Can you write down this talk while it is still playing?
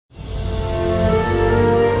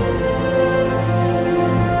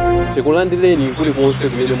tikulandireni kulikonse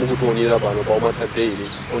kumene mukutionera pano pa Umatha Daily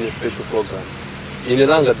on a special program. Ine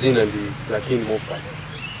langa dzina ndi Lakini Mofat.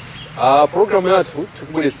 Program yathu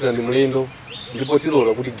tikubweretsera ndi mlendo ndipo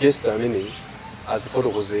tilola kuti guest ameneyi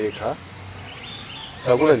azifotokozeka.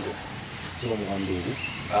 Takulandira siko mukambiri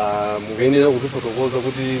mukuyenera kuzifotokoza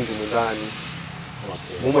kuti ndinu ndani,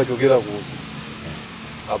 mumachokera kuti,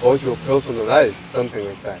 about your personal life, something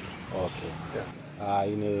like that. Okay.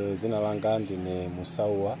 Yeah. Ine zina langa ndine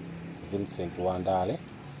Musauwa Vincent Wandale,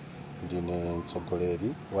 ndine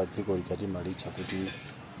mtsogoleri wa dziko lichatimalicha kuti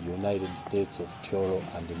United States of Cholo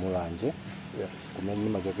and Mulanje. Yes. Kumene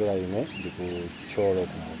ndimachokera ine ndi ku Cholo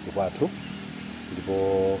kumudzi kwathu,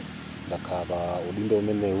 ndipo ndakhala udindo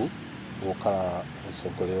umenewu wokhala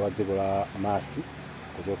mtsogoleri wa dziko la MAST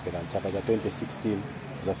kuchokera mchaka cha 2016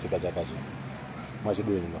 kuzafika chaka chino.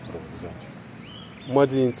 Mwachidule ndingafotokoza choncho.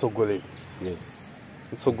 Mwati mtsogoleri? Yes.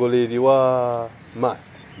 Mtsogoleri wa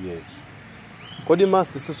MAST? Yes. Kodi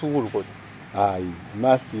MAST si sukulu kodi?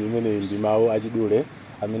 MAST imene ndi mawu achidule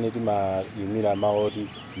amene timayimira mawu oti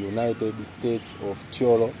United States of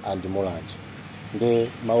Cholo and Mulanje. Nde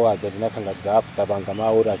mawu aja tinakhala tapanga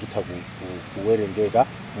mawu oti azitha kuwerengeka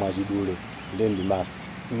mwachidule. Nde ndi MAST.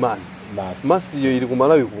 MAST iyo ili ku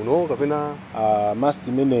Malawi kuno kapena? MAST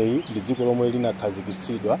imeneyi ndi dziko lomwe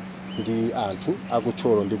linakhazikitsidwa ndi anthu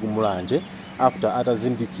akucholo ndi kumulanje after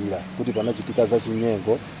atazindikira kuti panachitika za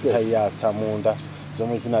chinyengo nthawi ya atsamunda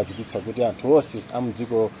zomwe zinachititsa kuti anthu onse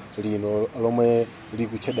amudziko lino lomwe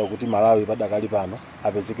likutchedwa kuti Malawi padakali pano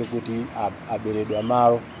apezeke kuti aberedwa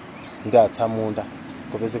malo ndi atsamunda,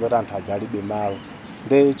 kupezeka kuti anthu aja alibe malo.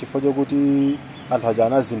 Nde chifukwa chokuti anthu aja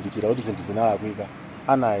anazindikira kuti zinthu zinalakwika,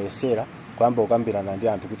 anayesera kuyamba kukambirana ndi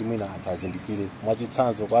anthu kuti mwina anthu azindikire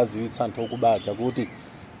mwachitsanzo kwaziwitsa anthu okubaja kuti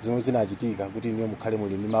zimwe zinachitika kuti niyo mukhale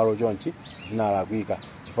muli ndi malo chonchi zinalakwika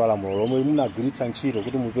chifukwa lamulo lomwe munagwiritsa ntchito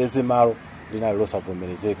kuti mupeze malo linali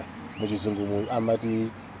losavomerezeka. Muchizungu amati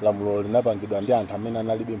lamulo linapangidwa ndi anthu amene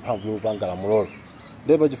analibe mphamvu yopanga lamulolo.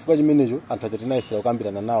 Ndipo chifukwa chimenecho anthu aja tinayesera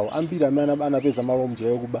kukambirana nawo. Ambiri amene anapeza malo mnjira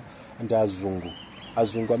yokuba ndi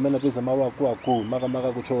azungu amene apeza malo akuluakulu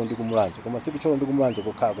makamaka kucholo ndi kumulanje, koma si kucholo ndi kumulanje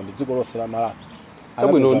kokhako, ndi dziko lonse la Malawi.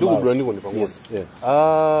 Chabwino ndikudula ndiko ndi pang'ono. Yes,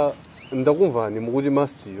 yeah. Ndakumvani mukuti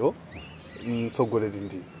MAST yo mtsogoleri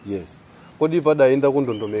ndi. Yes. Kodi padayenda ku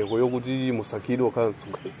ndondomeko yokuti musakhidwe okhala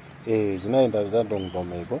mtsogoleri? Zinaenda za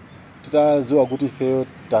ndondomeko. Titaziwa kuti ifeyo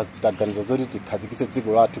taganiza zoti tikhazikitse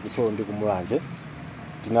dziko lathu kucholo ndi kumulanje,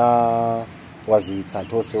 tinawaziwitsa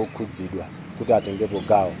anthu onse okhudzidwa kuti atengepo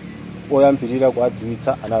gawo. Oyambirira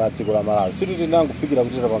kuwadziwitsa anali a dziko la Malawi. Situ tinangofikira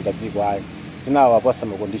kuti tapanga dziko ayi, tinawapasa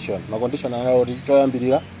macondition anali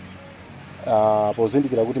choyambirira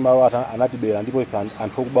pozindikira kuti malo anatibera ndipo ife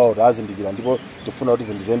anthu okubawo azindikira ndipo tifuna kuti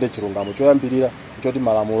zinthu ziyende chilungamo. Choyambirira choti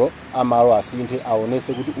malamulo amalo asinthe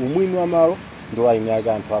aonese kuti umwini wa malo ndi wa ine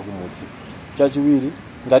ake anthu akumudzi. Chachiwiri,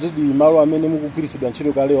 ngati ndi malo amene mukugwiritsidwa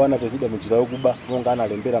ntchito kale anapezedwa munjira yokuba monga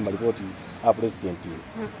analembera malipoti a president,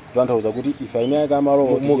 kutanthauza kuti ife ine ake amalo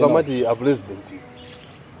mukamati a president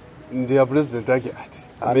ndi a president ake ati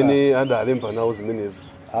amene adalemba nawo zimenezo.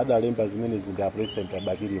 Adalemba zimenezi ndi a president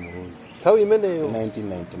Abakiri Muruzi. Nthawi imeneyo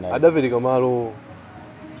 1999 adapereka malo.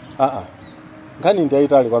 Nkhani ndi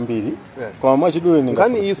ayitali kwambiri. Koma mwachidule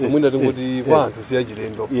nkhani iso mwina tinguti kwa anthu siya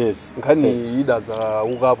chilendo. Yes. Nkhani idadza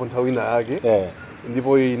ukapo nthawi ina yake.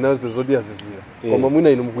 Ndipo inazipeza zoti azizira. Koma mwina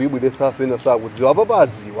inu mukuyibweretsanso ina sakudziwa apa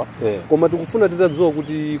padziwa. Koma tikufuna titadziwa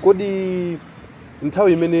kuti kodi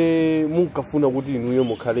nthawi imene munkafuna kuti inuyo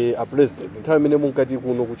mukhale a president, nthawi imene munkati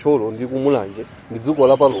kuno kucholo ndi kumulanje ndi dziko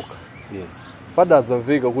lapaloka. Yes.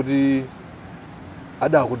 Padadzamveka kuti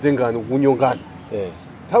adakutengani kunyongani.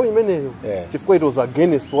 Nthawi imeneyo chifukwa it was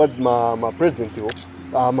against what ma president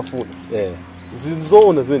amafuna.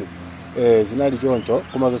 Zinzoona zimene. Zinali choncho,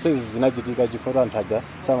 koma zonse zinachitika chifukwa anthu aja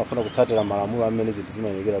samafuna kutsatira malamulo amene zinthu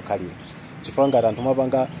zimayenekera kukhalira. Chifukwa ngati anthu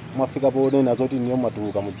mwafika ponena zoti niyo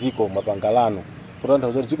mwatuluka mu dziko mwapanga lanu,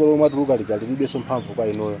 kutanthauza kuti dziko lomwe mwatuluka lija lilibenso mphamvu kwa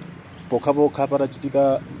inuyo. Pokhapokha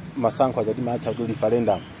patachitika masankho achati matcha kuti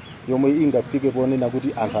referendum yomwe ingafike ponena kuti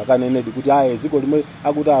anthu akanenedi kuti dziko limwe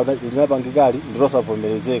akuti linapangikali ndi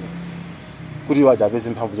losavomerezeka, kuti waja apeze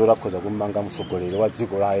mphamvu zotakhoza kumanga mtsogoleri wa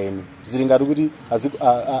dziko la eni. Zili ngati kuti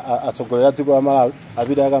atsogoleri a dziko la Malawi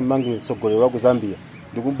apita akammange mtsogoleri wa ku Zambia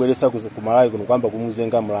ndi kumbweretsa ku Malawi kuno kwamba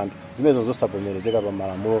kumuzenga mlandu. Zimenezo zosavomerezeka pa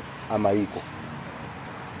malamulo amayiko.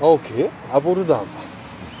 Okay, apo tutamva.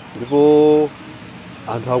 Ndipo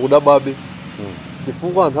anthu akudababe.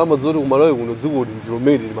 Chifukwa anthu amadzoti ku Malawi kuno dziko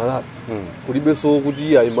ndilomeri li Malawi. Kulibenso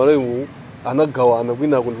kuti ayi Malawi anagawana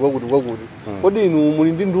kwina kuti kwakuti. Kodi inu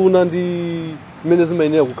muli ndi nduna ndi imene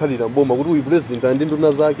zimayenera kukhalira mboma kuti uyu president ndi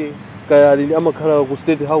nduna zake kaya ali amakhala ku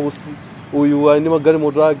state house uyu ali ndi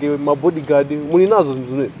magalimoto ake mabodyguard muli nazo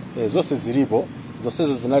zinthu zonse zilipo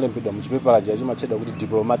zonsezo zinalembedwa mu chipepala chimachedwa kuti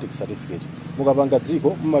diplomatic certificate. Mukapanga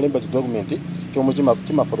dziko mumalemba chidocument chomwe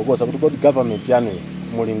chimafotokoza kuti kodi government yanuyo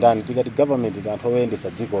muli ndani. Tikati government ndi anthu oyendetsa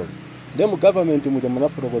dzikoli, ndiye mu government muja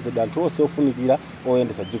munafotokozedwa anthu onse ofunikira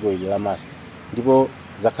oyendetsa dziko ili la mast, ndipo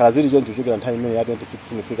zakhala zili choncho kuchokera nthawi imene ya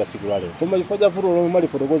 2016 fika tsiku la lero. Koma chifukwa cha vuto lomwe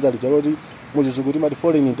malifotokoza lija loti muchizungu timati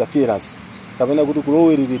foreign interference, kapena kuti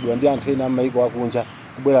kuloweriridwa ndi anthu ena m'mayiko akunja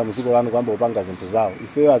kubwera muziko lanu kwamba kupanga zinthu zawo,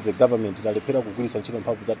 ifeyo as a government talephera kugwiritsa ntchito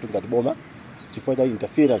mphamvu zathu ngati boma chifukwa cha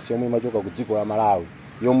interference yomwe imachoka ku dziko la Malawi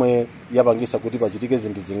yomwe yapangisa kuti pachitike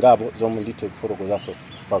zinthu zingapo zomwe ndithe kufotokozaso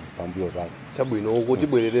pambuyo pake. Chabwino kuti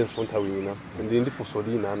bwererenso nthawi ina ndi ndifunso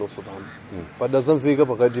lina anonso pano padazamveka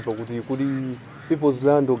pakati pakuti kuli People's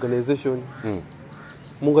Land Organization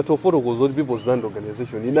mungathe kufotokoza kuti People's Land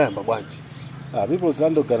Organization inayamba bwanji? People's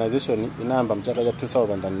Land Organization inayamba mchaka cha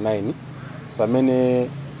 2009 pamene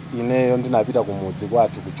ineyo ndinapita kumudzi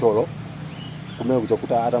kwathu kucholo kumene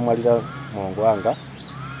kuchakuti atamwalira mulongo wanga,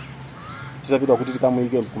 tisapita kuti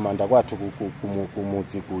tikamuyike kumanda kwathu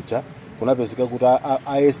kumudzi kucha. Kunapezeka kuti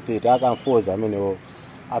a estate akamfoza amenewo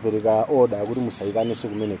apereka order kuti musayikaneso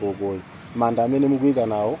kumene kokoyi. Manda amene mukuyika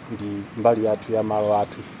nawo ndi mbali yathu ya malo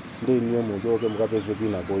athu, ndi iniyo muchoke mukapeze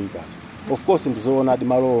kwina koyika. Of course ndizoona adi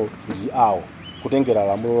malo ndi awo kutengera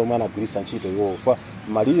lamulo lomwe anagwiritsa ntchito iwo fa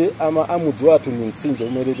malire amudzi wathu ni mtsinje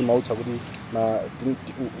umene timautcha kuti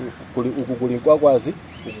uku kuli Nkwakwazi,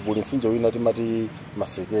 uku kuli mtsinje wina timati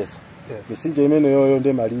Masekesa. Mitsinje imene yoyo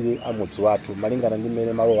ndi malire amudzi wathu malingana ndi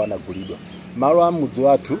mmene malo anagulidwa. Malo amudzi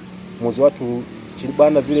wathu, mudzi wathu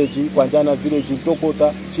Chilibwana village, Kwanjana village,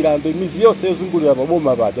 Tokota, Chilambe, mizi yonse yozungulira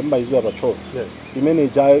paboma paja mmayizo pacholo imene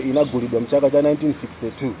ijayo inagulidwa mchaka cha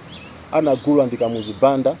 1962. Anagulwa ndi kamuzi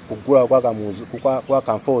banda kugula kwa kamuzi kwa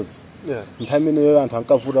Kamfozi. Nthawi imeneyo anthu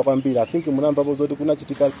ankavuta kwambiri. I think munamvapo zoti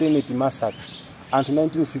kunachitika Teneti massacre. Anthu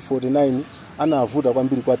 1949 anavuta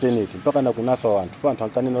kwambiri kwa Teneti mpaka nakunafa anthu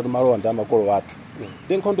ankanena kuti malo ndi amakolo athu.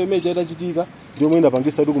 Ndi nkhondo imene itachitika ndiyo mwina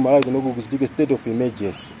apangisa kuti kumalawi kunoku kuchitike state of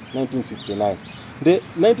emergency 1959. Ndi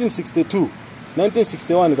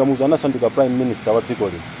 1961 kamuzi anasanduka prime minister wa dziko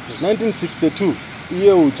lino. 1962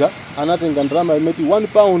 iye uja anatenga ndalama imeti 1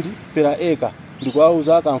 pound per acre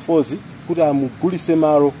ndikuauza akamfozi kuti amugulise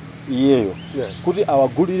malo iyeyo kuti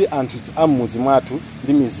awagulire anthu amudzi mwathu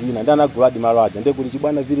ndi mizina. Ndi anaguladi malo aja ndi kuti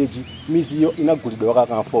Chibwana village miziyo inagulidwa kwa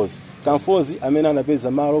Kamfozi. Kamfozi amene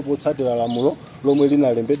anapeza malo potsatira lamulo lomwe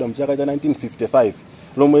linalembedwa mchaka cha 1955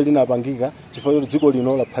 lomwe linapangika chifukwa choti dziko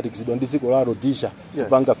lino laphatikizidwa ndi dziko la Rhodesia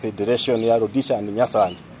kupanga federation ya Rhodesia and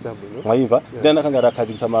Nyasaland. Mwaimva ndi anakanga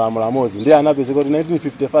rakhazikisa malamulo amodzi ndi anapezeka kuti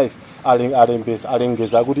 1955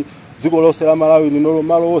 alengeza kuti dziko lonse la Malawi lino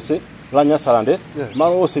malo onse la Nyasaland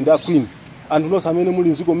malo onse ndi a Queen anthu nonse amene muli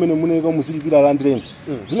mdziko mmene muneka muzilipira land rent.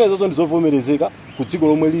 Zimenezo ndizovomerezeka ku dziko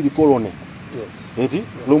lomwe lili colony eti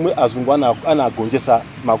lomwe azungu anagonjesa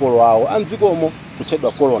makolo awo andzikomo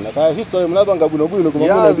kuchedwa colony. Kaya history munapanga bwinobwino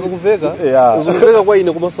kumamuna zikuveka kwa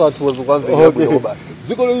ine kumaso athu wazukamveka bwino basi.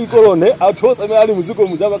 Dziko lili colony anthu onse amene ali muziko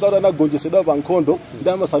mujaba kawo anagonjesedwa pa nkhondo ndi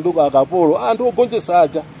amasanduka akapolo anthu ogonjesa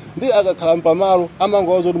aja ndi akakhala mpamalo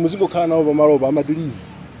amango kuti muzingokhala nawo pamalo pa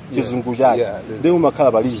amatilizi chizungu chake ndi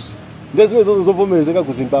umakhala palizi. Ndi zimene zovomerezeka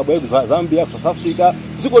ku Zimbabwe, ku Zambia, ku South Africa,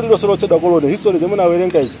 dziko lilonse lochedwa colony. History jemwe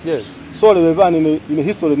nawerenga ichi so levepani in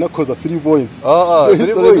history nakhoza 3 points.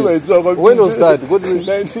 3 points. When was that?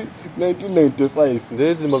 1995.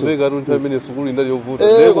 Ndeti maveka ari nthawi imene sukulu ndali yovuta.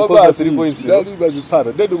 Ndeko khoza 3 points. Ndali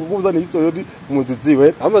bazitsana. Ndeti kukubuza ni history yoti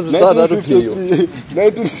mudzidziwe. Amazitsana atupiyo.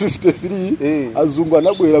 1953 azungu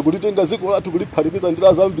anabwera kuti tenga dziko lathu kuliphatikiza ndi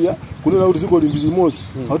la Zambia kunena kuti dziko lindi limodzi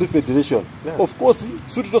kuti federation. Of course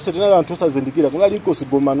suti tonse tinali anthu osazindikira kunali inkosi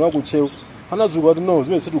bomano wakuchewu anazuka kuti no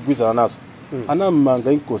zimene sitigwizana nazo.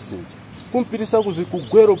 Anammanga inkosi uja kumpitisa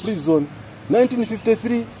kugwero prison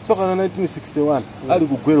 1953 mpaka na 1961 ali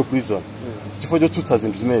kugwero prison chifukwa chotsutsa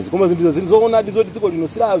zinthu zimezi. Koma zinthu zili zoonadi zoti dziko lino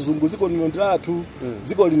sila azungu, dziko lino ndi lathu,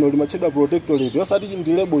 dziko lino limachedwa protectorate osati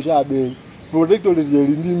ndi lebo chabe. Protectorate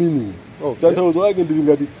ili ndi meaning tanthauzo lake ndili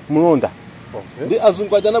ngati mlonda. Ndi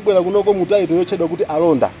azungu aja anabwera kunoko mutaito yochedwa kuti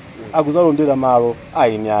alonda akuzalondera malo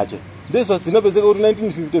aini ache. Ndizo zinapezeka kuti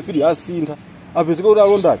 1953 asintha apezeka kuti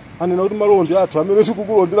alondaje anena kuti malo ndi athu amene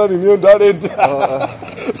tikukulonderani niyo ndalende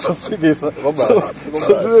sosikesa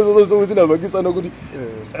so zinapangisa kuti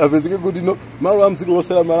apezeke kuti no malo amdziko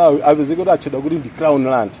lonse la Malawi apezeke kuti achedwa kuti ndi crown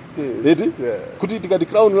land eti kuti tikati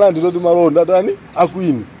crown land ndoti malonda tani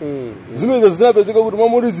akwini. Zimene zinapezeka kuti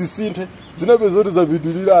momoti zisinthe zinapezeka kuti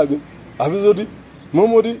zapitilirabe apezeka kuti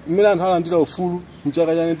momoti mmene anthu alandira ufulu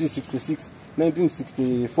mchaka cha 1966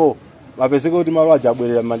 1964 mapezeka kuti malo aja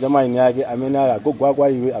abwerera m'manja mwa aini ake amene ali agogo ako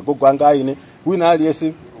iwe agogo anga aine wina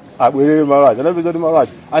aliyense abwerere malo aja anapeza kuti malo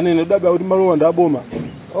aja anene dabe kuti malo ndi aboma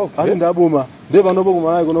ali ndi aboma ndiye panopo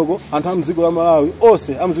kumalawi kunoko anthu a mdziko la Malawi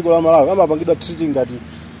onse a mdziko la Malawi amapangidwa treating ngati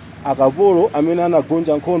akapolo amene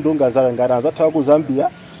anagonja nkhondo ngati anzathawa ku Zambia.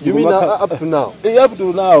 You mean up to now? Up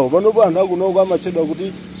to now panopo anthu akunoko amachedwa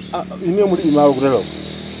kuti ine muli malo kutero.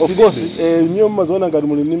 Of course nyo mazoona ngati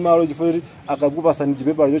muli ni malo chifukwa akakupasani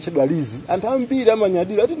chipepala chochedwa lizi anthu ambiri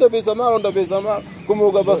amanyadira ati ndapeza malo koma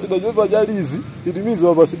ukapasidwa chipepa cha lizi it means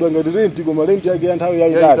wapasidwa ngati rent koma rent yake anthawi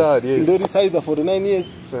yayitali ndoti size 49 years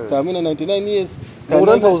kamene 99 years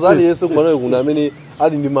kutanthauza aliyense kumalawi kuno amene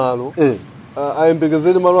ali ndi malo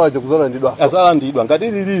ayembekezere malo aja kuzalandidwa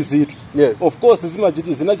ngati lilizi itu. Of course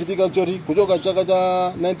zinachitika choti kuchoka chaka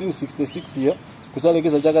cha 1966 yo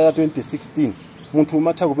kuzalekeza chaka cha 2016 munthu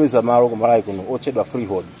umatha kupeza malo kumalawi kuno otchedwa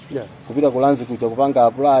freehold kupita kulanzi kuita kupanga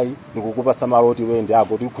apply ndikukupatsa malo oti wende ako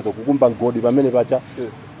kuti ukhoza kukumba ngodi pamene pacha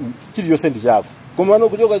chiliyonse ndi chako koma ano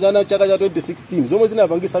kuchoka chaka cha 2016 zomwe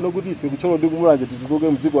zinapangisa kuti ife kutcholo ndi kumulanje titukuke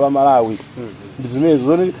mdziko la Malawi ndi zimenezo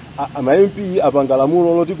zoti ama MP apanga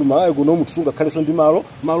lamulo loti kumalawi kuno munthu sungakhalenso ndi malo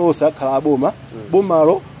onse akhala aboma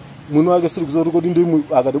bomalo muno wake siri kuzoti kuti ndi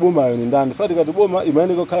akati boma ayo ni ndani fati kati boma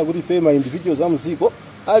imayeneka kukhala kuti ife ma individuals amziko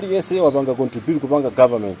aliyense wapanga contribute kupanga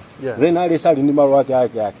government then aliyense ali ndi malo ake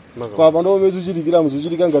kwa pano mezuchitikira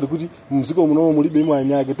muzuchitika ngati kuti mziko muno mulibe imwe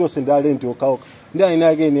aini ake tonse ndi alenti okaoka ndi aini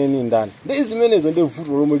ake eni ndani ndi zimenezo ndi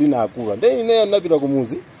vuto lomwe linakula ndi ine napita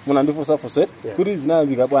kumuzi munandifunsa kuti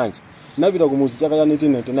zinayambika bwanji napita kumuzi chaka cha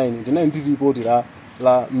 1999 ndi report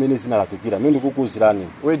la mene zinalapikira mimi ndikukuzirani.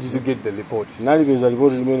 Where did you get the report? Nalipeza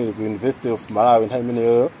report limene ku University of Malawi nthawi imene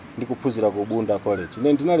yoyo ndikuphunzira ku Bunda College.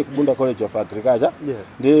 Ine ndinali ku Bunda College of Agriculture.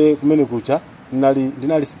 Ndi kumene kucha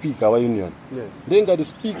ndinali speaker wa union. Ndi ngati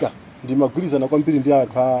speaker ndimagwirizana kwambiri ndi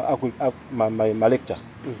anthu ma lecture.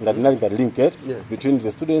 Ngati ndinali ngati linked between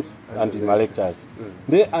the students and my lecturers.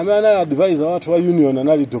 Ndi amene advisor wathu wa union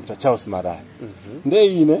anali Dr. Charles Maraya. Ndi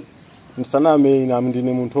ine nsaname ina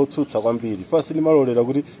ndine munthu otsutsa kwambiri fasi limalolera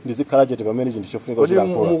kuti ndizikhala chete pamene chinthu chofunika kuti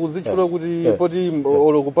mukuzichula kuti poti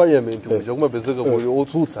olo ku parliament uja kumapezeka kuli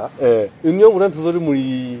otsutsa inyo munthu zoti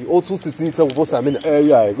muli otsutsitsa kuposa amene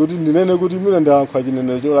kuti ndinene kuti mina ndalankhula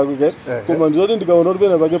chinenero cholakwika koma ndizoti ndikaona kuti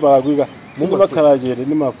pena pake palakwika sindimakhala chete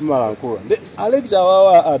ndimalankhula ndi alecture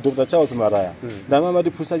wawa Dr. Charles Maraya ndamama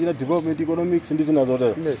tiphunzitsa china development economics ndi zina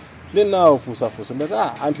zotero ndi nawo fusa ndati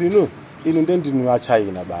anthu inu ndinu a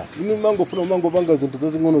China basi inu mangofuna mangopanga zinthu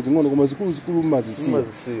zazing'ono koma zikulu mazisiya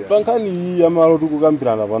pankhani iyi amalo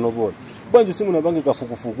tikukambirana panopo bwanji simunapange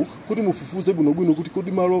kafukufuku kuti mufufuze bwinobwino kuti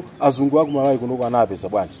kodi malo azungu aku Malawi kuno anapeza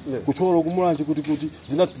bwanji kutcholo kumulanje kuti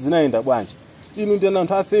zinaenda bwanji inu ndi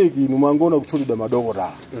anthu afeki inu mangona kutchulidwa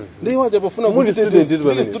madokotala ndi waje pofuna kuti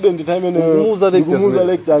student time ene kumuza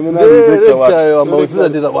lecture amene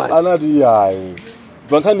anati yayi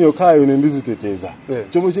vankhani yokhayo nendiziteteza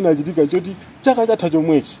chomwe chinachitika choti chaka chatha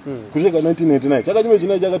chomwechi kucheka 1999 chaka chomwe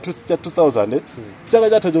chinayi cha 2000 chaka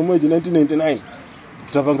chatha chomwechi 1999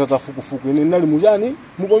 tapanga kafukufuku ine nali mujani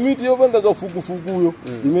mukomiti yopanga kafukufukuyo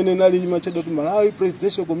imene nali imachedwa kuti Malawi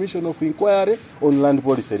Presidential Commission of Inquiry on Land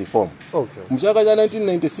Policy Reform. Mchaka cha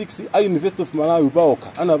 1996 a University of Malawi paokha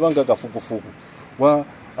anapanga kafukufuku wa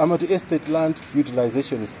amati estate land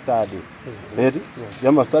utilization study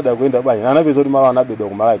yama study akuenda bwanji anapeza kuti malo anabedwa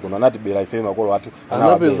ku Malawi kuno anatibera ife makolo athu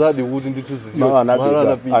anapezadi kuti ndithu ziziyo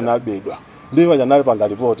anabedwa ndiwo janali panga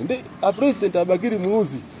report ndi a president abakiri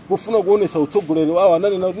muzi kufuna kuonesa utsogoleri wawo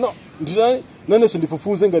ananena kuti no nditani nanenso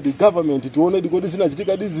ndifufuze ngati government tione kodi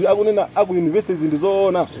zinachitika dizi akunena aku universities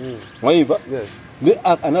ndizoona mwaimva ndi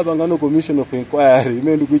anapanga no commission of inquiry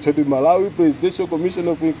imene ndikuitcha kuti Malawi Presidential Commission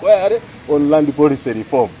of Inquiry on Land Policy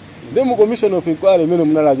Reform. Ndi mu commission of inquiry imene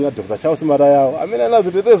munali achina Dr. Charles Maraya amene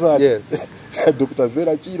anaziteteza Dr.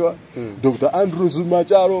 Vera Chirwa, Dr. Andrew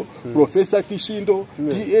Zumacharo, Professor Kishindo,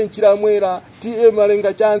 T.N. Chiramwera, T.M.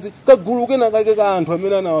 Malenga Chanzi kagulu kena kake ka anthu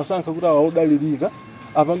amene anawasankha kuti awodalirika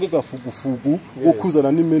apange kafukufuku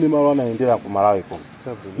okhuzana ndi mmene malo anaendera ku Malawi kuno.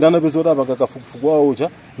 Ndanapeza kuti apanga kafukufuku wawo uja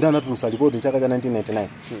ndanatulusa report chaka cha 1999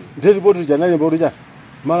 ndi report janali mboti cha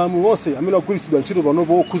malamulo onse amene agwiritsidwa ntchito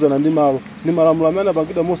panopo okhuzana ndi malo ndi malamulo amene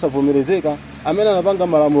apangidwa mosavomerezeka amene anapanga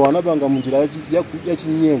malamulo anapanga munjira ya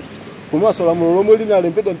chinyengo komanso lamulo lomwe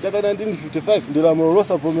linalembedwa mchaka 1955 ndi lamulo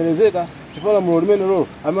losavomerezeka chifukwa lamulo limene lolo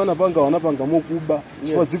amene anapanga mokuba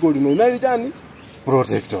chifukwa dziko lino linali chani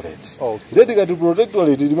protectorate. Ndeti kati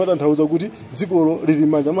protectorate limatanthauza kuti dzikolo lili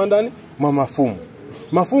manja mandani mwa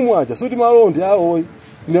mafumu aja suti malo ndi awo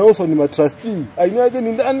nawonso ni matrustee aine ake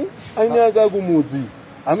ni ndani aine ake akumudzi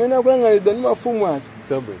amene akuyang'anidwa ndi mafumu aja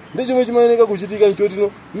ndi chomwe chimayeneka kuchitika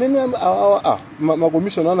nchotino mmene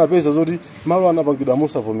makomishona anapeza zoti malo anapangidwa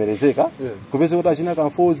mosavomerezeka kupeza kuti achina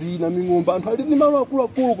kamfozi na ming'ombe anthu ali ndi malo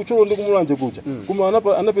akuluakulu kucholo ndi kumulanje kuja koma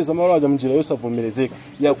anapeza malo aja mnjira yosavomerezeka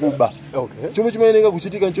yakuba chomwe chimayeneka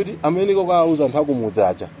kuchitika nchoti amayeneka kukauza anthu akumudzi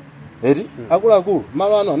aja eti akuluakulu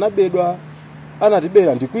malo ano anabedwa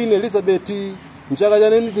anatibera ndi Queen Elizabeth mchaka cha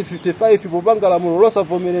 1955 popanga lamulo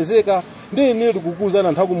losavomerezeka ndi ine tikukuza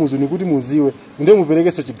anthu akumuzuni kuti muziwe ndi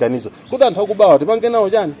muperekeso chiganizo kuti anthu akubawa tipange nawo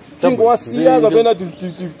chani tingowasiya kapena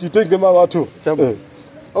titenge malo athu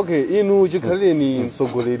okay inu chikhalireni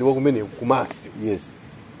mtsogoleri wa kumene kumasti yes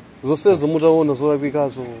zonsezo mutaona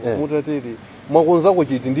zolapikazo mutateri mwakonzako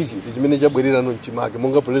chiti ndi chiti chimene chabwerera no mchimake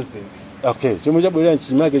monga president okay chomwe chabwerera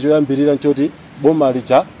mchimake choyambirira nchoti boma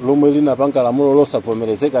lija lomwe linapanga lamulo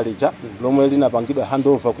losavomerezeka lija lomwe linapangidwa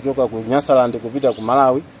handover kuchoka ku Nyasaland kupita ku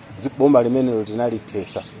Malawi boma limenelo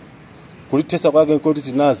linalitesa kulitesa kwake nkoti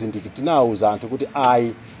tinauza anthu kuti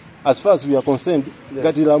as far as we are concerned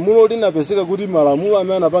ngati lamulo linapezeka kuti malamulo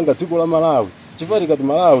amene anapanga dziko la Malawi chifukwa ngati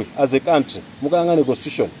Malawi as a country mukayang'ane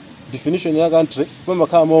constitution definition ya country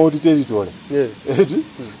pamakhala maoti territory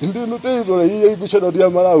ndino territory iyi ikuchedwa kuti ya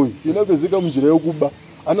Malawi inapezeka mnjira yokuba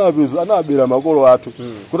anabera makolo athu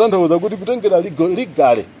kutanthauza kuti kutengera legally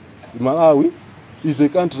Malawi is a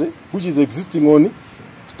country which is existing on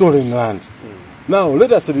stolen land. Now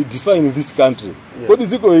let us redefine this country. Kodi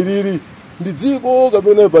ziko ilili ndi dziko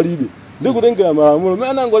kapena palibe ndikutengera malamulo amene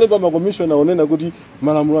anangolemba makomishona onena kuti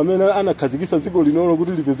malamulo amene anakhazikitsa dziko linolo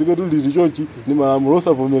kuti lipezeke kuti lili chonchi ni malamulo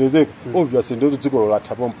osavomerezeka obviously ndio dziko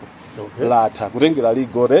latha pompo latha kutengera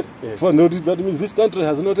legal for no that means this country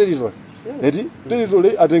has no territory eti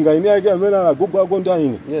territory atenga ine yake amene anagogwa akonda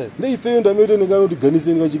ine ndi ife ndamete ngano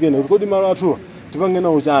tiganizeni kachikena kodi malo athu tipange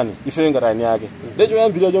nawo chani ife ngatani yake ndecho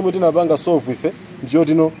yambira chomwe tinapanga solve ife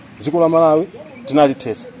ndichotino dziko la Malawi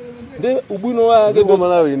tinalitesa ndi ubwino wake dziko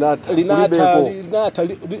Malawi linatha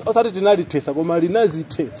osati tinalitesa koma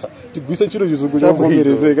linazithetsa tigwise ntchito chizungu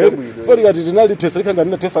chovomerezeka fori ngati tinalitesa likhanga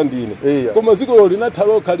linatesa ndine koma dziko lo linatha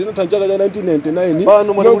lokha linatha chaka cha 1999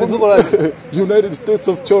 pano mwana kuti dziko la United States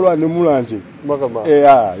of Cholo and Mulanje makama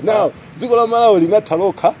now dziko la Malawi linatha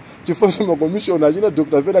lokha chifukwa makomishona achina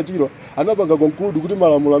Dr. Vera Chirwa anapanga conclude kuti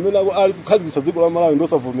malamulo amene ali kukhazikitsa dziko la Malawi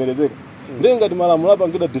ndosavomerezeka ndengati malamulo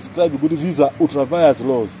apangidwa describe kuti these are ultra vires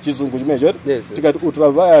laws chizungu chimecho tikati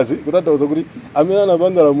ultra vires kutanthauza kuti amene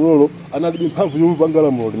anapanga lamulolo analibe mphamvu yopanga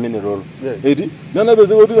lamulo limene lolo eti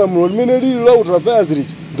nanapezeka kuti lamulo limene lili la ultra vires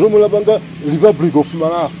lichi ndilomwe lapanga Republic of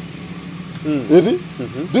Malawi eti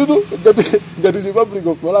ndito ngati Republic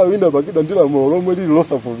of Malawi inapangidwa ndi lamulo lomwe lili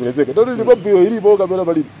losavomerezeka ndoti Republic ilipo kapena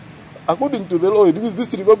palibe according to the law it means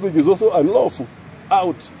this republic is also unlawful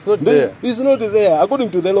out. It's not there. According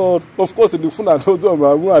to the law, of course, if you find out we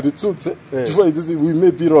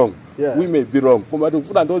may be wrong. We may be wrong. But if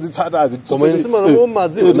you find out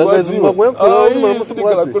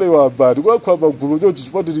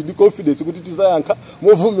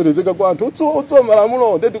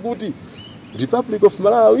Republic of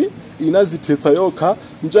Malawi inazithetsa yokha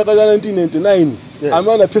mchaka cha 1999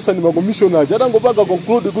 amana tesa ni makomishona atangopanga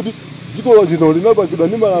conclude kuti dziko lino linapangidwa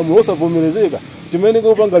ndi malamulo osavomerezeka timeneke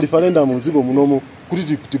kupanga referendum muziko munomo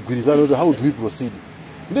kuti tigwirizane kuti how do we proceed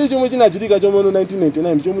ndi chomwe chinachitika chomwe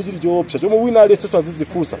 1999 chomwe chili choopsa chomwe wina aliyense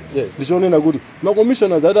azidzifunsa ndichonena kuti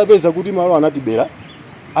makomishona atapeza kuti malo anatibera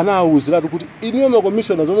anaawuziratu kuti iniyo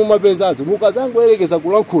makomishona zomwe mwapeza adzi mukazangoyerekeza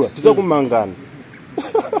kulankhula tizakumangani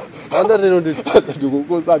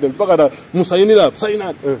ndikukozade mpaka musayinira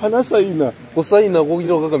sayina anasaina kusayina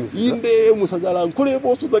kokuita kukakamisa inde musadzala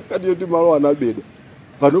nkhulepo suzakati kuti malo anabedwa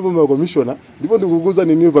panopo makomishona ndipo ndikukuza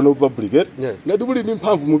niniyo pano public ngati muli ndi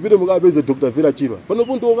mphamvu mupite mukapeze Dr. Vera Chirwa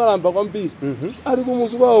panopo ndiokalamba kwambiri ali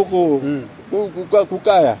kumuzi kwako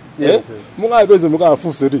kukaya mukapeze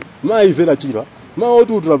mukafunse kuti mayi Vera Chirwa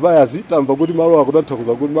maoti ultravires tamva kuti malo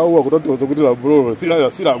akutanthauza kuti mawu akutanthauza kuti lamulo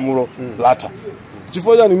silamulo latha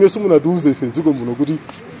chifukwa chani ine simunatiuze ife dziko muno kuti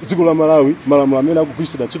dziko la Malawi malamulo amene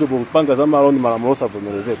akugwiritsidwa ntchito popanga za malo ndi malamulo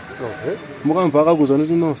osavomerezeka mukamva akakuza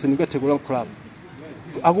kuti no sindingathe kulankhula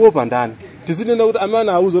akuopa ndani tizinena kuti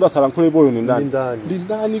amene auza kuti asalankhule ni ndani ndi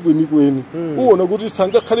ndani kwenikweni uwona kuti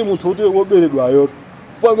sangakhale munthu kuti woberedwayo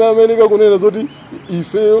fama amene kakunena zoti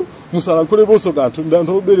ifeyo musalankhuleponso kanthu ndi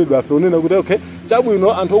anthu oberedwa afe unena kuti okay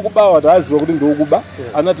chabwino anthu okubawa taziwa kuti ndi okuba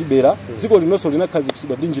anatibera dziko linonso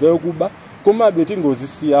linakhazikitsidwa ndi njira yokuba komabe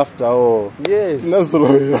tingozisiya after all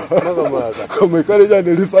tinazolowera koma ikale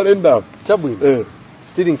chani referendum chabwino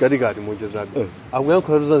tili mkatikati mochezabe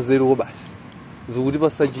akuyankhula za nzeru basi zikuti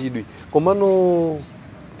pasachidwi komano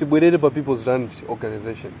tibwerere pa People's Land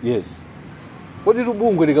Organization Kodi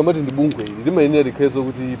tubungwe likamati ndi bungwe ili limayenera likhezo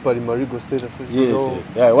kuti pali marigo status. Yes.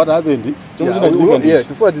 Yeah, what happened? Yeah,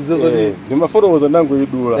 tufuna tizozo ndi ndi mafotokoza nango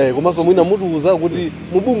idula. Komanso mwina mutuuza kuti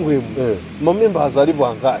mubungwemu mamembers alipo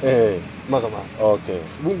angati. Makamaka. Okay.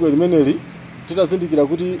 Bungwe limeneli titazindikira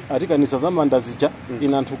kuti atikanisa zamanda zicha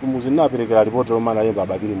ina anthu kumuzi naperekera ripoti lomana lemba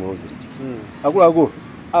abakiri mulozi licha. Akulu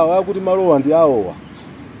awa akuti malowa ndi awowa.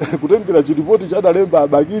 Kutengera chiripoti chadalemba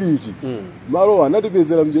abakiri ichi. Malowa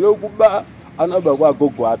anatipezera mjere ukuba anaba kwa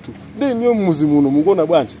gogo athu. Ndi niyo mmuzi muno mukona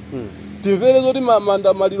bwanji. Timvere zoti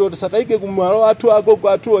manda maliro tisakaike kumalo athu agogo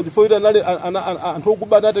athu achifoita nale anthu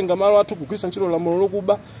okuba anatenga malo athu kugwisa ntchito lamulo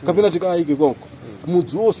lokuba kapena tikaike konko.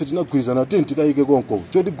 Mudzi wose tinagwirizana tikaike konko.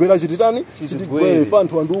 Chotigwera chititani? Chitigwere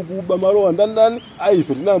anthu andu okuba malo ndandani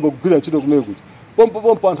aife tinayamba kugwira ntchito kumene kuti.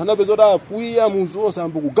 Pompo anthu anapeza kuti akwiya mudzi wose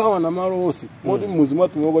ambo kugawana malo onse. Moti mudzi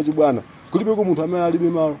mwathu mwoko chibwana. Kulibe ku munthu amene alibe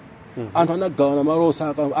malo. Anthu anagawana malo onse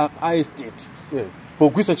a estate.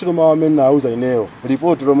 Pogwisa ntchito mawu amene nauza ineyo.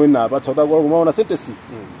 Report lomwe napatsa kuti akula kumaona sentence.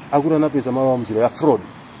 Akuti anapeza malo mjira ya fraud.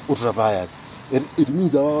 Ultravias. It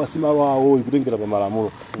means awa simalo awo ikutengera pa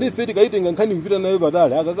malamulo. Ndi feti kaitenga nkhani kupita nayo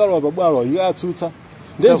patali akakalowa pabwalo ikatsutsa.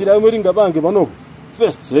 Ndi njira yomwe tingapange panopo.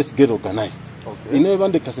 First, let's get organized. Ineyo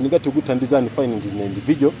pandekasi ngati kuthandizani fine ndi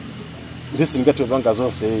individual. Ndisi ngati panga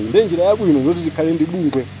zonse. Ndi njira yabwino ngoti tikhale ndi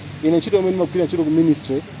bungwe. Ine ntchito yomwe ndimakwira ntchito ku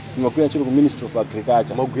ministry. Ndimakwira ntchito ku Ministry of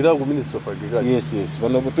Agriculture. Magwira ku Ministry of Agriculture. Yes.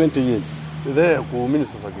 Panopo 20 years. There ku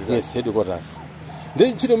Ministry of Agriculture. Yes, headquarters.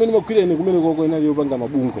 Ndi ntchito yomwe ndimakwira ine kumene koko inali yopanga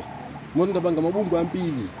mabungwe. Moni ndapanga mabungwe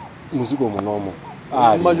ambiri muziko munomo.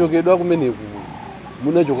 Machokedwa kumeneku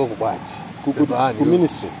munachoka kubwaji. Ku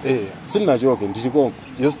ministry. Sinachoke ndilikonko.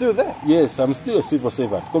 You're still there? Yes, I'm still a civil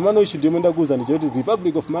servant. Komano issue ndiyo ndakuza ndi kuti the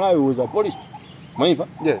Republic of Malawi was abolished. Maiva?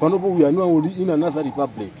 Yes. Panopo we are now in another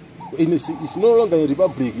republic. It's no longer a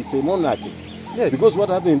republic, it's a monarchy. Yes. Because what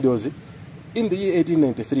happened was in the year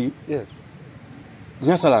 1893, yes,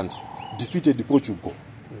 Nyasaland defeated Portugal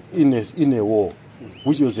in a war,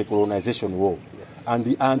 which was a colonization war. Yes. And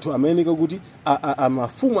the anthu ameneka kuti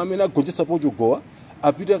amafumu amene agonjetsa Portugal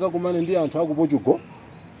apita akakumana ndi anthu aku Portugal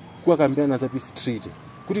kwakambirana za peace treaty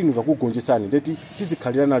kuti ndikakugonjetsani ndeti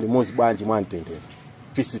tizikhalirana limodzi bwanji mwamtendere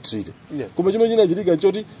peace treaty. Koma chimene chinachitika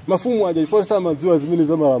nchoti mafumu aja iforsa amadziwa zimene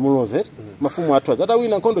za malamulo zetu mafumu athu aja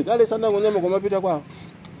atawina nkhondo chale sanangonyama komapita kwawo.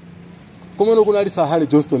 Komano kunali Sahale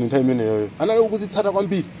Johnston nthawi imeneyo anali kuzitsata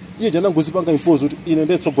kwambiri iye janangozipanga impose kuti ine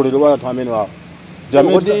ndetsogolere wa anthu amene wawo.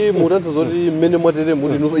 Kodi mutanthauza zoti mmene mwatere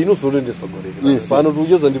muti inunso ndi sogolere. Pano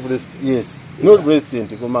tukuchoza ndi president. Yes, not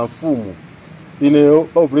president koma mfumu. Ineyo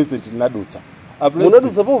pa president ndinadutsa.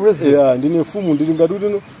 Munadutsa pa president? Yeah, ndine mfumu ndili ngati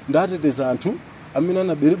kuti ndateteza anthu amene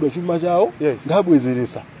anaberedwa chuma chawo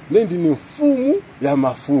ndabwezeresa. Ndine mfumu ya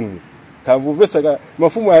mafumu. Kamvupesa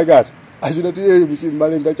mafumu ayakati achitoti yeye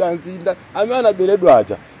muchimalenga cha nzinda amene anaberedwa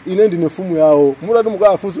aja ine ndine mfumu yawo mutati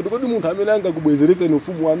mukafunsa kodi munthu amene angakubwezerese ni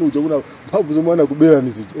mfumu wanu uja kuna mphamvu zomwe anakubera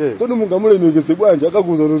ndi zija kodi mungamulemekeze bwanji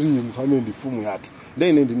akakuza kuti munthu amene ndi mfumu yathu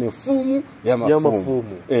ndine mfumu ya mafumu.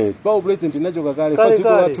 Pa president nachoka kale pa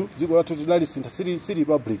dziko lathu tidali sintha siri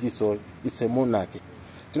republic iso it's a monarchy.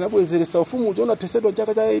 Tinabwezeresa ufumu uja unathesedwa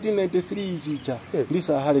chaka cha 1893 chicha ndi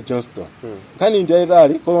Sahale Johnston. Nkhani ndi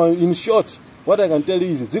ayitali koma in short what I can tell you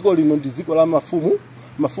is dziko lino ndi dziko la mafumu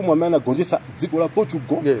amene anagonjetsa dziko la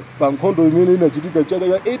Portugal pa nkhondo imene inachitika chaka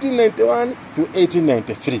cha 1891 to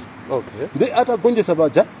 1893. Ndi atagonjetsa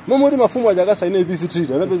paja momwe mafumu aja akasaine peace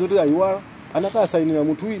treaty anapeza kuti ayiwala anakasainira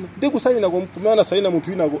munthu wina ndi kusaina kumene anasaina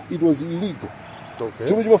munthu wina it was illegal.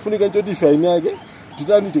 Chomwe chimafunika nchoti ife aini yake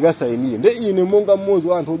titani tikasainiye ndi ine monga mmodzi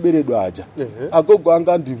wa anthu oberedwa aja agogo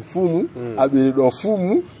anga ndi mfumu aberedwa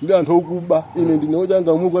mfumu ndi anthu okuba ine ndine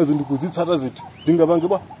ochanga mukwazi ndikuzitsata zinthu ndingapange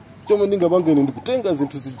bwa chomwe ndingapange ine ndikutenga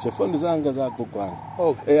zinthu zija fandi zanga za agogo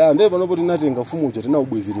anga. Ndi panopo tinatenga mfumu uja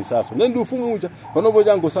tinawubwezerisaso ndi ufumu uja panopo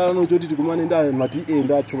changosala nochoti tikumane ndi mati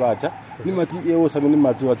ndi athu aja ni mati onse amene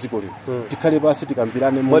madziwa dziko lino tikhale pasi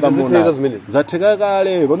tikambirane monga mona zatheka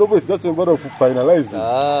kale panopo zidzatsemba finalize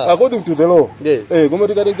according to the law. Koma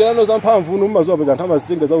tikatengerano za mphamvu no mazuwa pa anthu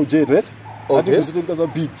amazitenga za ujeto ati kuzitenga za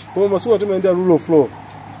big koma masuwa timaenda rule of law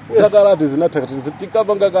zakalati zinathaka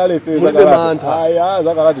tikapanga kale ife zakalati aya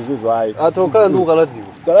zakalati zizo ayi atokhala ndi ukalati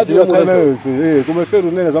kalati yakhala nayo ife koma ife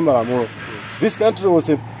runene za malamulo. This country was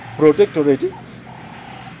a protectorate.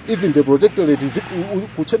 Even the protectorate is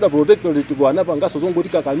kucheda protectorate kwa anapangaso zongoti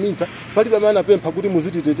kakamiza palibe amene anapempha kuti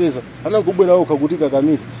muzititeteza anangobwera okha kuti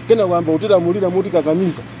kakamiza kena kwamba utilamulira muti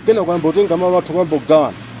kakamiza kena kwamba utenga malo athu kwamba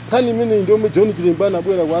ugawana. Nkhani imene ndio John Chilembo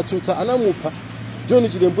anabwera kwatsutsa anamupha John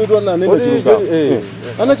Chilembo ndo ananena chiluka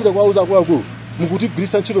anachita kwauza akulu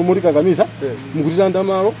mukutigwirisa ntchito motikakamiza mukutitanda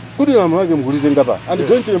malo kuti lamulo lake mukutitenga pa and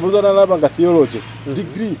John Chilembwe analapanga theology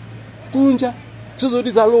degree kunja zozoti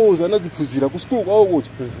zaloza anaziphunzira ku school kwawo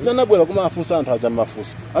kucha nanabwera kumafunsa anthu aja mafunso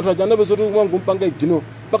anthu aja anapezoti kumwangumpanga igino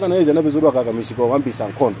mpaka naye anapezoti akakamisika kuyambisa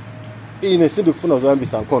nkhondo ine sindikufuna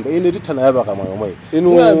zoyambisa nkhondo ine tithana yabaka moyo mwe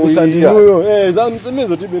kuyambisa ndinuyo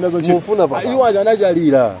zamezo tibenazo mufuna pa iwo aja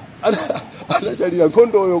anachalira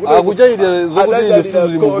nkhondo kuti akuchaita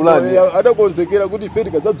zokuti adakonzekera kuti ife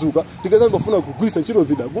tikadzadzuka tikazangofuna kugwirisa ntchito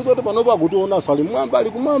zida kuzoti panopa kuti onaso ali mwamba ali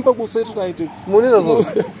kumamba ku satellite munena zo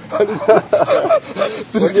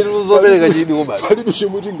zobereka chidi kubali palibe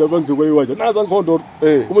chomwe tingapange kwa iwacha naza nkhondo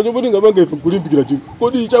koma chomwe tingapange ife kulimbikira chidi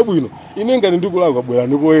kodi chabwino ine ngati ndikulakwa bwera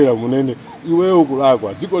ndipoyera munene iweyo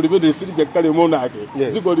kulakwa dziko limene silikakale monake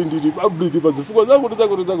dziko lindili public pa zifukwa zako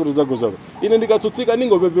ine ndikatsutsika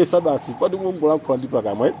ningopepesa basi pati kulankhula ndi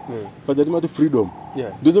pakamwe paja timati freedom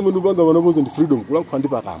ndizo mundu panga vanopoze ndi freedom kulankhula ndi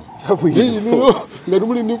pakamwe ndino ngati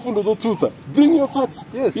muli ndi mfundo zotsutsa bring your facts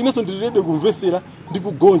ineso ndilede kumvesera ndi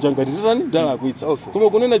kugonja ngati tatani ndalakwitsa koma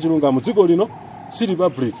kunena chilungamo dziko lino si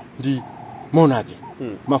republic ndi monarchy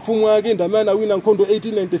mafumu ake ndamene awina nkhondo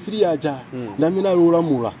 1893 aja ndamene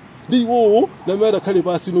alolamula ndi iwowo ndamene adakhale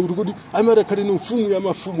pasi nokuti kuti amene adakhale ni mfumu ya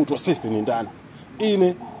mafumu tosefe ni ndani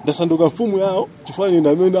ine ndasanduka mfumu yawo chifani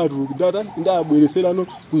ndamene atulukidata ndabwereserano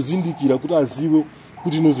kuzindikira kuti aziwe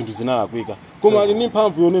kuti ino zinthu zinalakwika koma ali ni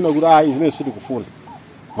mphamvu yonena kuti ayi zimene sitikufuna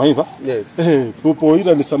mwaimva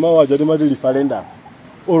popoyita ndisamawaja timati referendum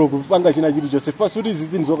olo kupanga china chilichonse fasi kuti izi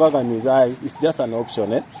zinthu zokakamiza ayi it's just an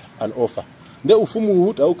option an offer nde ufumu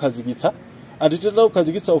uwu taukhazikitsa atiteta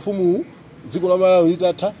ukhazikitsa ufumu uwu dziko la Malawi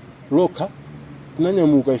litatha lokha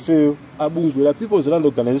tinanyamuka ifeyo abungwe la People's Land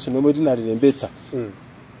Organization lomwe tinalilembetsa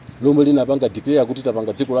lomwe linapanga declare kuti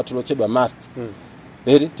tapanga dziko lathu lotchedwa must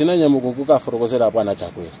tinanyamuka kukafotokozera apana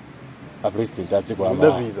chakwera a president a dziko la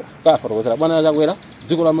Malawi kafotokozera apana chakwera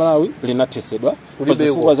dziko la Malawi linathesedwa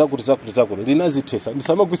pazifukwa zakuti linazithesa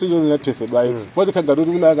ndisamagwisecho linathesedwa ayo poti kangati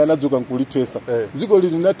kuti kunaka anadzuka nkulithesa dziko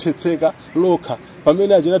linathetseka lokha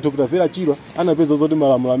pamene achina Dr. Vera Chirwa anapeza zoti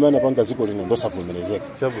malamulo amene anapanga dziko lino ndosavomerezeka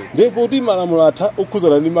ndipo kuti malamulo atha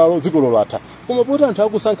ukhuzana ndi malo dziko lolatha koma poti anthu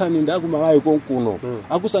akusankhani ndi akumalawi konkuno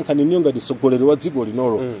akusankhani niyo ngati mtsogoleri wa dziko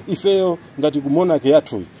linolo ifeyo ngati ku monarchy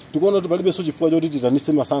yathu tikuona kuti palibe so chifukwa choti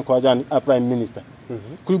titanise masankho achani a prime minister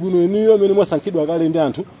kuli bwino inuyo amene mwasankhidwa kale ndi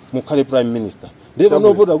anthu mukhale prime minister ndipo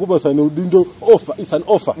nopota kupasana udindo offer is an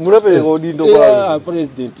offer munapereka udindo kwa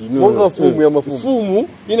president monga mfumu ya mafumu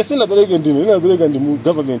ine sinapereka ndine ninapereka ndi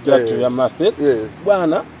government yathu ya master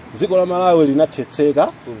bwana dziko la Malawi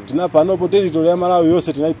linathetseka tinapanopo territory ya Malawi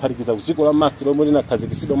yonse tinayiphatikiza ku dziko la master lomwe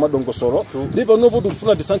linakhazikitsidwa mwadongosolo ndipo nopo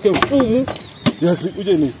tikufuna tisankhe mfumu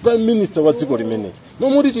ucheni prime minister wa dziko limene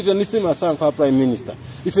nomuti titanise masankho a prime minister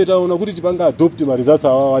ife taona kuti tipanga adopt results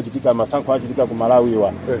awawo achitika masankho achitika ku Malawi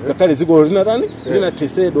wa ngakhale dziko linatani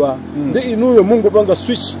linathesedwa ndi inuyo mungopanga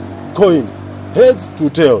switch coin heads to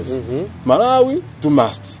tails Malawi to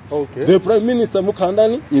must the prime minister mukhala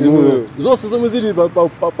ndani inuyo zonse zomwe zili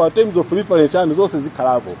pa terms of reference anu zonse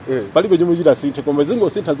zikhalapo palibe chomwe chitasinthe koma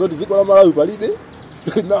zingosintha zoti dziko la Malawi palibe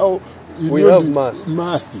now we have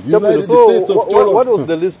mass. So what was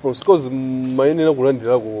the response? Because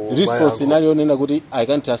response scenario nena kuti I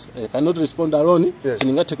cannot respond alone.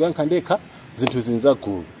 Siningathe kuyankha ndekha zinthu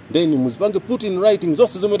zinzagulu. Then muzipange put in writing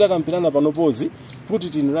zonse zomwe takampirana panopozi put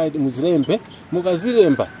it in writing muzilembe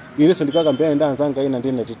mukazilemba ineso ndikakampirana ndanzanga ina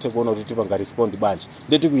ndine tithe kuona kuti tipanga respond banje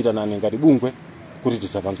ndeti kuitanani ngati bungwe kuti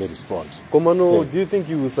tisapange respond. Komano, do you think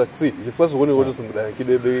you will succeed? If first one go to some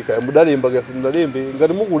mudalemba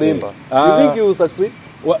ngati mukulemba. Do you think you will succeed?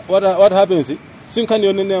 What happens? Sinkani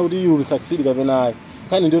yonene kuti you will succeed kapena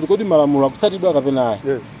kani ndio kuti malamulo akusatidwa kapena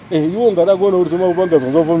iwo ngada kuona kuti soma kupanga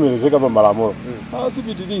zovomerezeka pa malamulo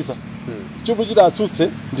azipitirisa chopo chita atsutse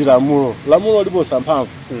ndi lamulo lipo samphamvu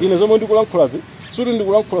ine zomwe ndikulankhulazi suti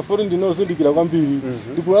ndikulankhula fori ndinozindikira kwambiri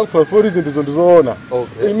ndikulankhula fori zinthu zondizoona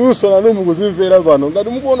inunso nanu mukuzimvera pano ngati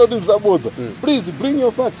mukuona kuti nzabodza please bring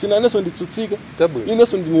your facts inaneso nditsutsike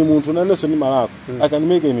ineso ndine munthu naneso ndi malako I can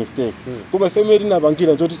make a mistake koma family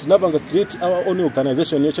linapangira choti tinapanga create our own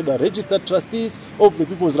organization yochedwa registered trustees of the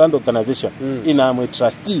People's Land Organization inamwe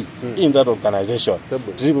trustee in that organization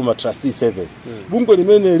tilipo ma trustee 7 bungwe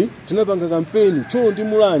limeneli tinapanga campaign cho ndi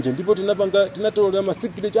mulanje ndipo tinatolera ma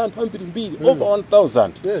secret anthu ambiri mbiri over 1000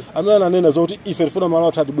 amene ananena zoti ife tifuna malo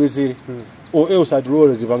athu atibwezere else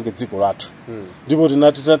atilole tipange dziko lathu ndipo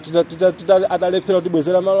atalephera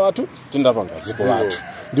kutibwezera malo athu tindapanga dziko lathu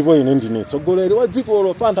ndipo ine ndine mtsogoleri wa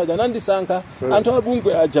dzikolo fantha aja anandisankha anthu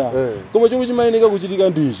abungwe aja koma chomwe chimayeneka kuchitika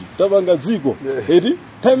ndichi tapanga dziko eti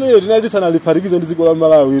time tinali tisanaliphatikize ndi dziko la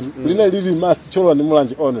Malawi linali lili must cholo ndi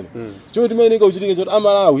mulanje only chomwe timayeneka kuchitika choti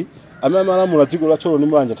amalawi amene amalamula dziko la cholo ndi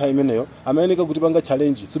mulanje nthawi imeneyo amayeneka kutipanga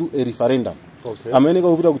challenge through a referendum. Amayeneka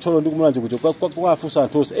kupita kucholo ndi kumulanje kuti kwafusa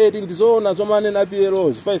anthu onse eti ndizoona zomane na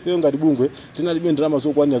PLOs 5 yo ngati bungwe tinalibe ndalama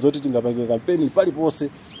zokwanira zoti tingapange kampeni paliponse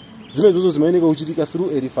zimene zozo zimayeneka kuchitika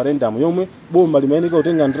through a referendum yomwe boma limayeneka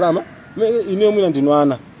kutenga ndalama ine mwina ndinu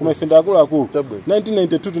ana koma ife akuluakulu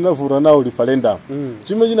 1992 tinavota nawo referendum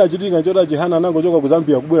chimwe chinachitika choti Chihana anangochoka ku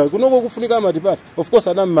Zambia kubwera kunoko kufunika matipati of course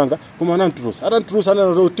anammanga koma anantulusa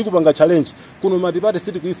ananoti tikupanga challenge kuno matipati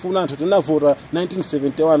sitikuifuna anthu tinavota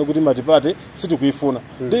 1971 kuti matipati sitikuifuna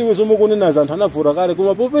ndiwe zomwe kunena anthu anavota kale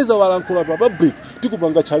koma popeza walankhula pa public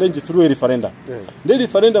tikupanga challenge through a referendum ndi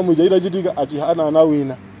referendum ija itachitika Achihana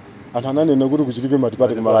anawina anthu ananena kuti kuchitike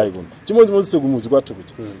matipati ku Malawi kuno chimodzimodzi kumuzi kwathu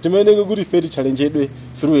kuti timayeneka kuti ife tichallenjedwe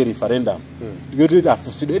through a referendum kuti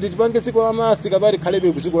afusidwe eti tipange dziko la masti kapati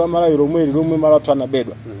khalebe ku dziko la Malawi lomwe malo athu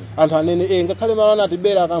anabedwa anthu anene ngakhale malo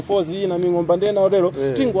anatibera akamfozi ina ming'omba ndena otero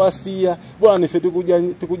tingowasiya bwana ife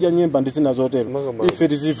tikudya nyemba ndi zina zotero ife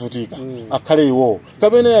tizivutika akhale iwo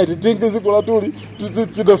kapena yati tinge dziko latuli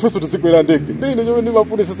tinafeso tizikwera ndege ndine chomwe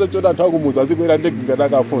ndimafunisisa choti anthu akumuzi azikwera ndege ngati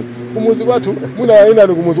akamfozi kumuzi kwathu muna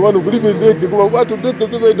ayinani kumuzi kwanu kulibe ndege kuma kwathu ndege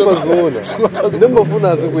zikuenda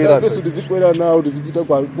ndingofuna azikwera feso tizikwera nawo tizipita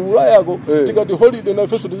kwa kula yako tikati holiday na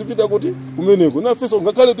feso tizipita kuti kumeneko na feso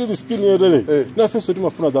ngakhale tili skin yotere na feso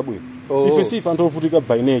timafuna zabwino ife sifa anthu ovutika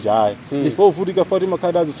by nature ayi ife ovutika fati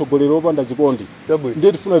makhadi azitsogolera opanda chikondi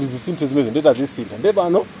ndiye tifuna tizisinthe zimezo ndiye tazisintha ndiye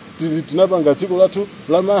pano tinapanga dziko lathu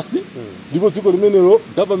la must ndipo dziko limenelo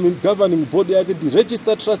governing body yake ndi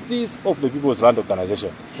registered trustees of the People's Land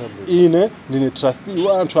Organization ine ndine trustee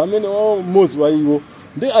wa anthu amene wawo mmodzi wa iwo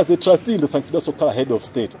ndi as a trustee ndasankhidwa sokhala head of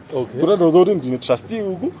state kutanthauza kuti ndine trustee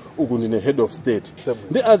uku ndine head of state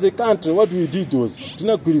ndi as a country what we did was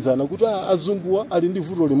tinagwirizana kuti azunguwa ali ndi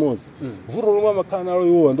vuto limodzi vuto lomwe amakhala nalo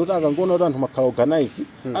iwowa ndoti akangoona kuti anthu makhala organized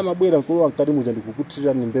amabwera mkulowa mkati muja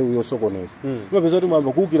ndikukuthirani mbewu yosokoneza imapeza kuti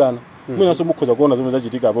mwamba kuwukirana mwinanso mukhoza kuona zomwe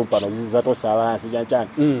zachitikapo mpano zatosalansi chanchani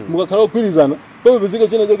mukakhala ogwirizana pamapezeka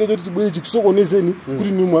china chake choti chibwere chikusokonezeni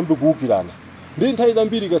kuti nimu ambe kuwukirana ndi nthawi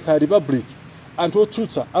zambiri kakhala republic anthu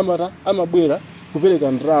otsutsa amabwera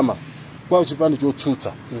kupereka ndalama kwa chipande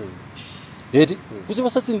chotsutsa eti kuti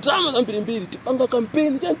pasatsi ndalama zambirimbiri tipanga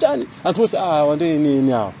kampeni chanchani anthu onse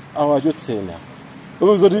wandeneni awo achotsena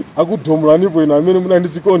zoti akudhomulanipo ino amene muna ndi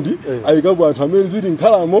chikondi ayikapo anthu amene zili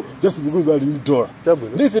nkhalamo just because ali ndi dola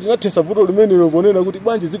ndife tinathesa vuto limenelo ponena kuti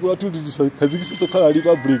bwanji dziko lathu lisakhazikitse kukhala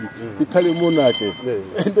republic ikhale monarchy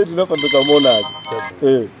ende tinasanduka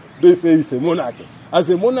monarchy ndife ise monarchy as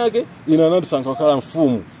a monarchy ina anatisankha kukhala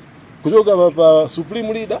mfumu kuchoka pa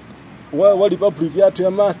supreme leader wa republic yathu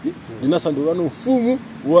ya must ndinasandukano mfumu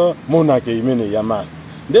wa monarchy imene ya must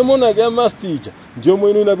ndi monarchy ya must ija ndiyo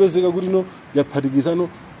mwene inapezeka kuti no yaphatikizano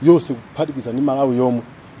yonse kuphatikiza ndi Malawi yomwe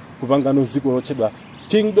kupangano dziko lotchedwa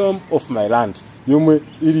Kingdom of my land yomwe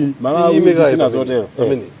ili Malawi zina zotero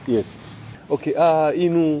yes okay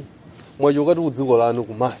inu mwachokati ku dziko lanu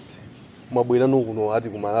ku must mwabwerano kuno ati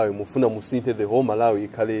ku Malawi mufuna musinthe the whole Malawi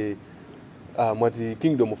ikhale mwati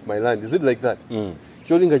Kingdom of my land is it like that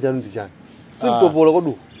cholinga chanu ndi chani simtopola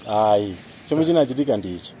kodu ayi chomwe chinachitika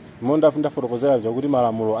ndichi monda ndafotokozera kuti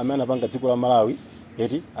malamulo amene anapanga dziko la Malawi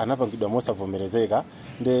eti anapangidwa mosavomerezeka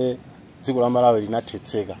ndi dziko la Malawi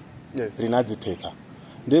linathetseka linadzithetsa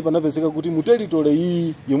ndi panapezeka kuti mu territory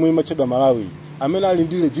iyi yomwe imatchedwa Malawi amene ali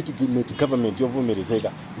ndi legitimate government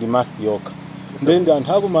yovomerezeka ndi must yoka ndi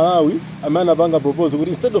anthu aku Malawi amene anapanga propose kuti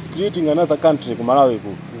instead of creating another country ku Malawi ku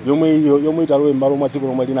yomwe italowe malo mwa dziko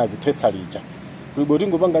lomwe linadzithetsa lija kulibo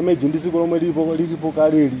tingopanga meji ndi dziko lomwe lilipo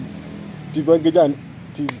kaleli tipange chani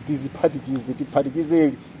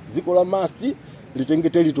tiphatikize dziko la must litenge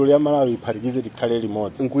territory ya Malawi iphatikize tikhale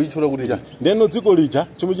limodzi nkuyichula kuti cha ndeno dziko lija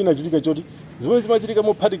chomwe chinachitika choti zomwe zimachitika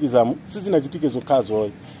mophatikizamu sizinachitike zokhazo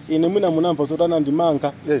ine mwina munamva zotana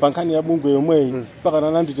ndimanga pankhani ya bungwe yomweyi mpaka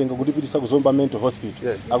nananditenga kutipitisa ku Zomba Mental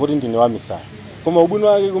Hospital akuti ndine wamisala koma ubwino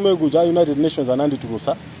wake kumekuja United Nations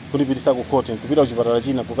ananditulusa kulipitisa ku court kupita kuchipatala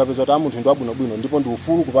china kukapeza kuti amunthu ndi wabwinobwino ndipo ndi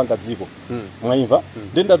ufulu kupanga dziko mwaimva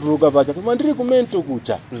ndendatuluka pacha koma ndiri kumento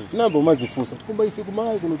kucha namba umazifusa tikumba ife ku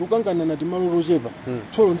Malawi kuno tukangana na timalo lochepa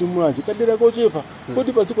tcholo ndi mulanje kadera kochepa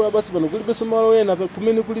kodi pa dziko labasi pano kulibenso malo ena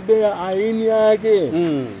kumene kulibe aini ake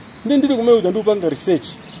ndiri kumeuja ndi upanga research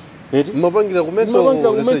eti mapangira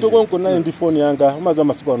kumento konko nayo ndi phone yanga umaza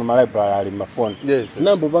masiku ano ma library ali mafoni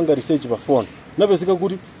nambo panga research pa phone napezeka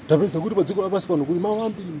kuti tapeza kuti pa dziko lapansi pano kuli malo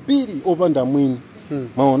ambiri opanda mwini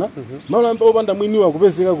maona malo ambiri opanda mwini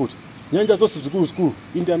wakupezeka kuti nyanja zonse zikulu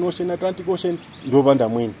Indian Ocean, Atlantic Ocean ndiopanda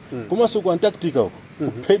mwini komanso ku Antarctica uko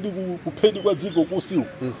kuphedi kwa dziko kusiku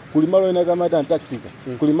kuli malo ena kamati Antarctica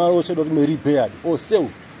kuli malo otchedwa kuti Mary Beard osewu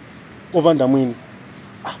opanda mwini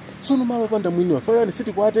sono malo opanda mwini wafayani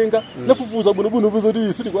siti kuatenga nafufuza bwinobwino upeza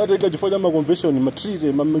kuti siti kuatenga chifukwa cha ma-convention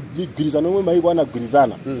ma-treaty migwirizano omwe maiko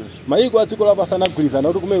anagwirizana maiko a dziko lapansi anagwirizana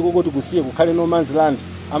kuti kumene kokoti kusiye kukhale no man's land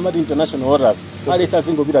amati international waters alesi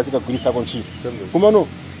azingopita azikagwirisako ntchito kumano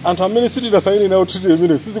anthu amene sitinasaini nawo treaty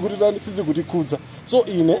imene sizikutikhudza so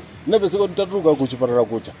ine napezeka kuti tatuluka ku chipatala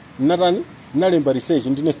kucha nalemba research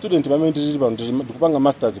ndine student pamene tili pano ndikupanga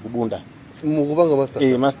masters kubunda mukupanga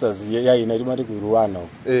masters masters ya ina ilimati ku Rwanda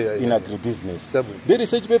in agribusiness the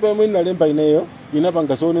research paper imene nalemba ineyo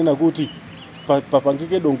inapanga zonena kuti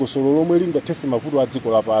papangike dongosolo lomwe lingathese mavuto a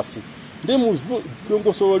dziko lapansi ndi mu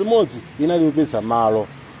dongosolo limodzi inalipeza malo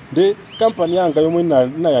ndi company yanga yomwe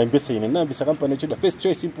nayambisa ine nayambisa company yochedwa First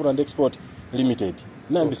Choice Import and Export Limited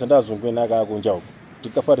nayambisa ndazungwe naka kunja uko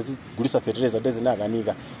tikafata zigulisa fertilizer ndeze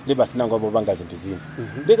nakanika ndi basi nango apopanga zinthu zina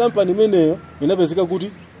ndi company imeneyo inapezeka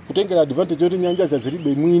kuti kutengera advantage yoti nyanja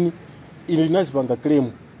zilibe mwini ili nazipanga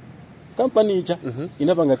claim company icha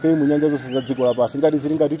inapanga claim nyanja zonse za dziko lapansi ngati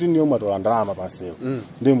zili ngati kuti niyo matola ndalama pansewo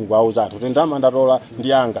ndi mungwauza anthu kuti ndalama ndatola ndi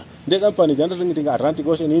yanga ndi company icha ndatenga Atlantic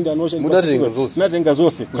Ocean, Indian Ocean natenga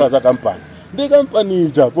zonse kukhala za company ndi company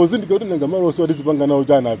icha pozindika kuti nanga malo onse watizipanga nawo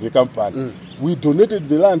chana as a company we donated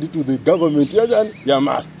the land to the government ya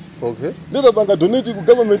must nditapanga donate ku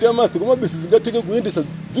government ya must koma bisi zingatheke kuyendesa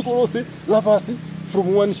dziko lonse lapansi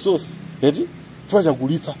from one source eti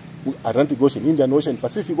fachagulitsa Atlantic Ocean, Indian Ocean,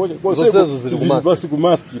 Pacific Ocean basi ku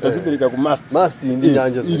must tazipereka ku must ndi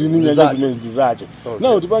nyanja zimene ndizache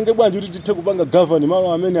nawo tipange bwanji kuti tithe kupanga govern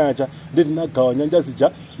malo amene acha ndi tinagawa nyanja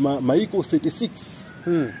zija maiko 36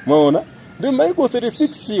 mwaona ndi maiko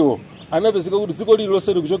 36 iwo anapezeka kuti dziko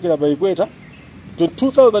lililonse likuchokera pa equator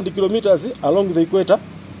 2000 kilometers along the equator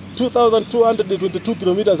 2222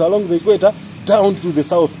 kilometers along the equator down to the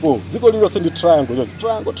South Pole. Dziko lililonse ndi triangle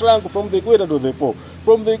from the equator to the pole,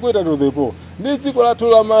 from the equator to the pole. Ndi dziko lathu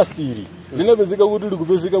la mastiri linapezeka kuti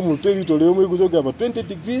likupezeka mu territory yomwe ikuchokera pa 20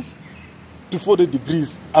 degrees to 40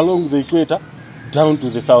 degrees along the equator down to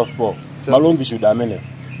the South Pole. Malongitude amene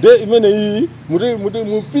de imene iyi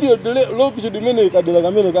mu period longitude imene ikadera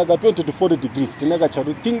kamene kaka 20 to 40 degrees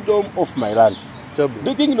tinakatchatu Kingdom of my land.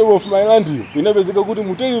 The Kingdom of my land inapezeka kuti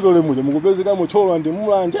mu territory muja mukupezeka mu Cholo ndi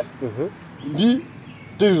Mulanje ndi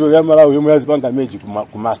territory ya Malawi yomwe yazipanga meji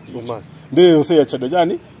ku mast ndi yonse yatchedwa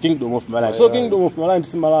chani Kingdom of my land. So Kingdom of my land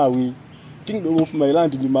si Malawi, Kingdom of my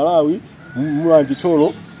land ndi Malawi, Mulanje,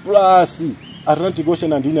 Cholo plus Atlantic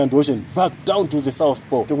Ocean and Indian Ocean back down to the South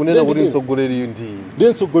Pole. Tikunena kuti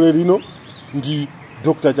mtsogoleri ino ndi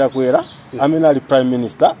Dr. Chakwera amene ali prime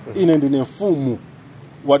minister ine ndine mfumu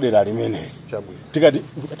wadera limeneli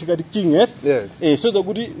tikati king so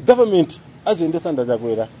kuti government aziyendesa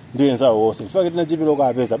Chakwera ndi enzawo wonse chifukwa tinachipira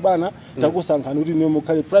kapeza bwana takusankhani kuti niyo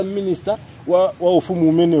mukhale prime minister wa ufumu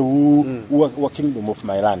umene wa Kingdom of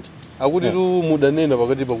my land akuti tu mudanena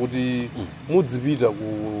pakati pakuti mudzipita ku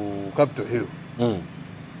Capitol Hill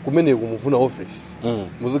kumeneko mufuna office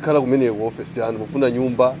muzikhala kumeneko office yani mufuna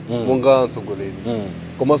nyumba monga mtsogoleri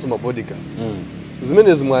komanso mabodyguard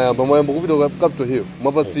zimenezi mwayamba kupita ku Capitol Hill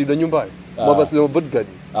mwapatsidwa nyumbayo mwapatsidwa mabodyguard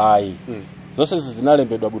ayi zonse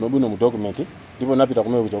zinalembedwa bwinobwino mu document ndipo napita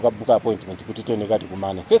kumene kuja kukabuka appointment kuti tene kati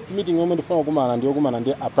kumane first meeting yomwe ndifuna kumana ndiyo kumana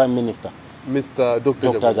ndi a prime minister Mr.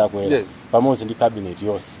 Dr. Chakwera pamodzi ndi cabinet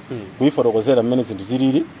yonse kuifotokozera mmene zinthu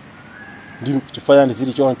zilili ndi chifukwa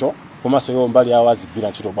zili choncho komanso iwo mbali yawo azigwira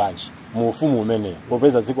ntchito bwanji mu ufumu umeneyo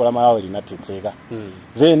popeza dziko la Malawi linathetseka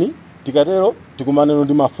then tikatero tikumaneno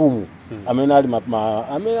ndi mafumu amene ali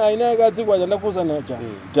amene ayinaka dziko aja ndakuuzana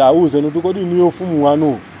tiauze kuti kodi niyo ufumu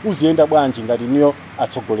wanu uziyenda bwanji ngati niyo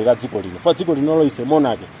atsogolera dziko lino fa dziko linolo ise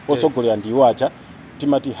monarchy otsogolera ndiwo aja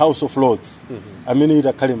timati House of Lords amene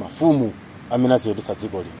itakhale mafumu amene aziyendetsa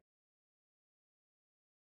dziko lino